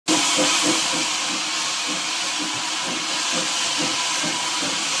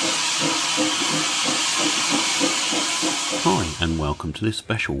welcome to this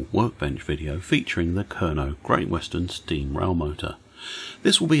special workbench video featuring the Kernow GWR Steam Railmotor.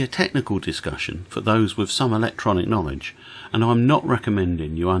 This will be a technical discussion for those with some electronic knowledge, and I'm not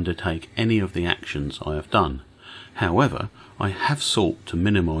recommending you undertake any of the actions I have done. However, I have sought to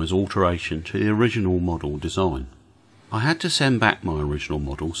minimise alteration to the original model design. I had to send back my original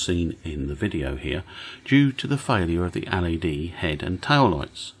model seen in the video here due to the failure of the LED head and tail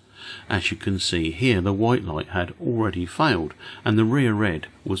lights. As you can see here, the white light had already failed and the rear red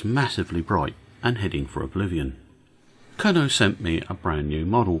was massively bright and heading for oblivion. Kernow sent me a brand new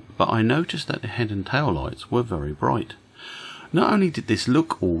model, but I noticed that the head and tail lights were very bright. Not only did this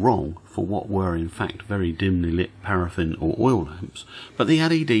look all wrong for what were in fact very dimly lit paraffin or oil lamps, but the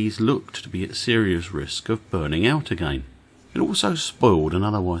LEDs looked to be at serious risk of burning out again. It also spoiled an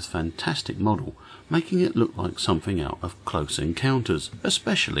otherwise fantastic model, making it look like something out of Close Encounters,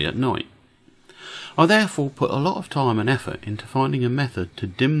 especially at night. I therefore put a lot of time and effort into finding a method to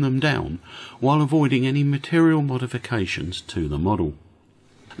dim them down while avoiding any material modifications to the model.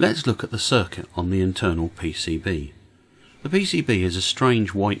 Let's look at the circuit on the internal PCB. The PCB is a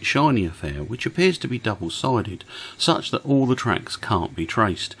strange white shiny affair which appears to be double-sided, such that all the tracks can't be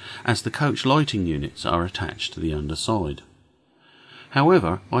traced, as the coach lighting units are attached to the underside.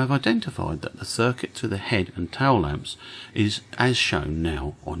 However, I have identified that the circuit to the head and tail lamps is as shown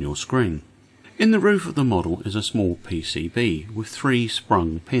now on your screen. In the roof of the model is a small PCB with 3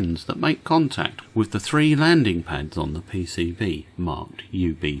 sprung pins that make contact with the 3 landing pads on the PCB marked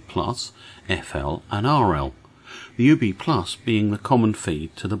UB+, FL and RL. The UB+ being the common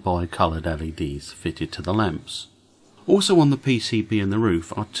feed to the bi-coloured LEDs fitted to the lamps. Also on the PCB and the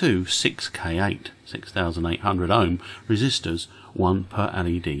roof are 2 6K8 6800 ohm resistors, one per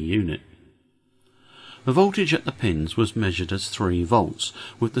LED unit. The voltage at the pins was measured as 3 volts,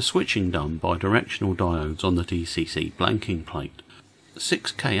 with the switching done by directional diodes on the DCC blanking plate.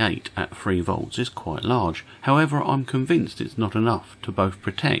 6K8 at 3 volts is quite large, however I'm convinced it's not enough to both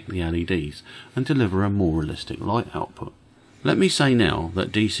protect the LEDs and deliver a more realistic light output. Let me say now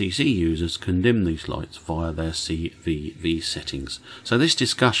that DCC users can dim these lights via their CVV settings, so this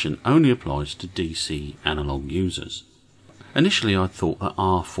discussion only applies to DC analogue users. Initially I thought that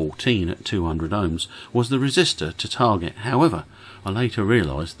R14 at 200 ohms was the resistor to target, however I later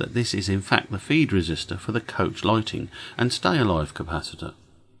realised that this is in fact the feed resistor for the coach lighting and stay alive capacitor.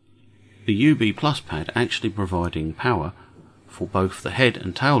 The UB+ pad actually providing power for both the head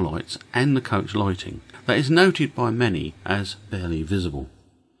and tail lights and the coach lighting that is noted by many as barely visible.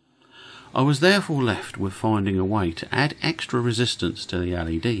 I was therefore left with finding a way to add extra resistance to the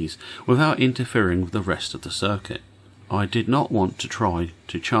LEDs without interfering with the rest of the circuit. I did not want to try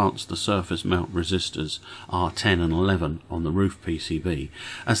to chance the surface mount resistors R10 and 11 on the roof PCB,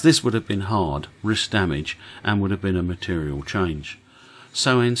 as this would have been hard, risk damage and would have been a material change.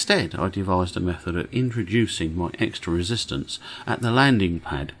 So instead I devised a method of introducing my extra resistance at the landing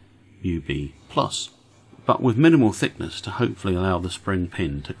pad UB+, but with minimal thickness to hopefully allow the spring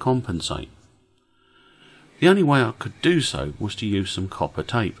pin to compensate. The only way I could do so was to use some copper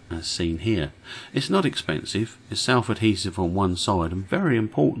tape, as seen here. It's not expensive, is self-adhesive on one side and very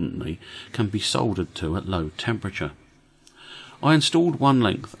importantly can be soldered to at low temperature. I installed one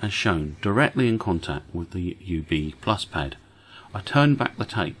length as shown directly in contact with the UB+ pad. I turned back the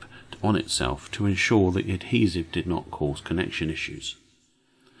tape on itself to ensure the adhesive did not cause connection issues.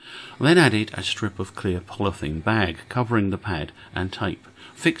 I then added a strip of clear polythene bag covering the pad and tape,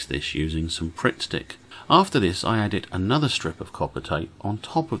 fixed this using some Pritt stick. After this I added another strip of copper tape on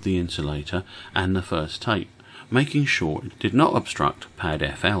top of the insulator and the first tape, making sure it did not obstruct pad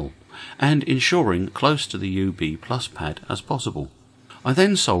FL, and ensuring close to the UB+ pad as possible. I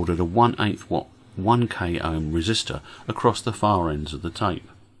then soldered a 1/8 watt 1K ohm resistor across the far ends of the tape.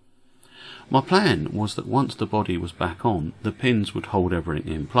 My plan was that once the body was back on, the pins would hold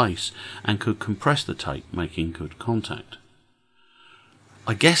everything in place and could compress the tape, making good contact.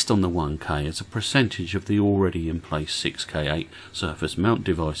 I guessed on the 1K as a percentage of the already in place 6K8 surface mount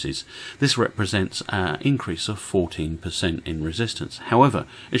devices. This represents an increase of 14% in resistance. However,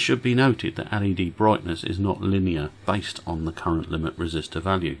 it should be noted that LED brightness is not linear based on the current limit resistor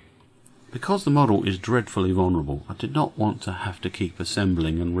value. Because the model is dreadfully vulnerable, I did not want to have to keep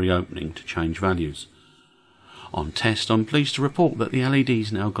assembling and reopening to change values. On test, I'm pleased to report that the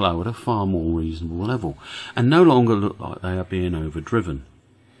LEDs now glow at a far more reasonable level and no longer look like they are being overdriven.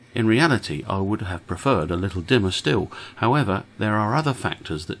 In reality, I would have preferred a little dimmer still, however, there are other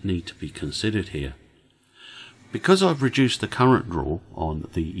factors that need to be considered here. Because I've reduced the current draw on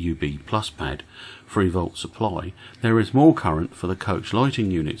the UB Plus pad 3V supply, there is more current for the coach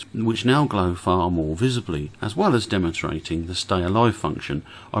lighting units, which now glow far more visibly, as well as demonstrating the stay alive function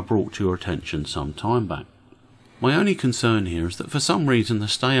I brought to your attention some time back. My only concern here is that for some reason the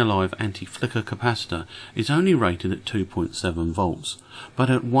stay alive anti-flicker capacitor is only rated at 2.7 volts,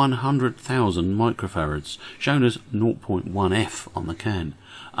 but at 100,000 microfarads, shown as 0.1F on the can.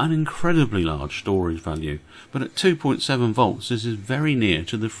 An incredibly large storage value, but at 2.7 volts this is very near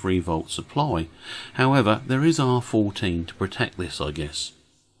to the 3V supply. However, there is R14 to protect this, I guess.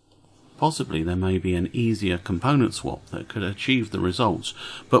 Possibly there may be an easier component swap that could achieve the results,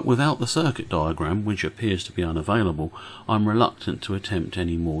 but without the circuit diagram, which appears to be unavailable, I'm reluctant to attempt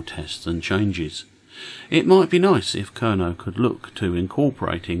any more tests and changes. It might be nice if Kernow could look to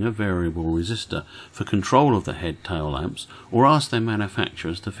incorporating a variable resistor for control of the head tail lamps, or ask their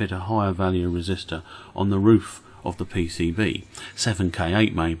manufacturers to fit a higher value resistor on the roof of the PCB,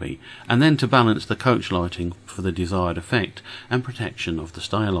 7K8 maybe, and then to balance the coach lighting for the desired effect and protection of the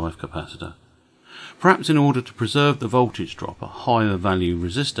stay alive capacitor. Perhaps in order to preserve the voltage drop, a higher value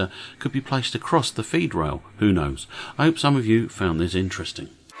resistor could be placed across the feed rail, who knows. I hope some of you found this interesting.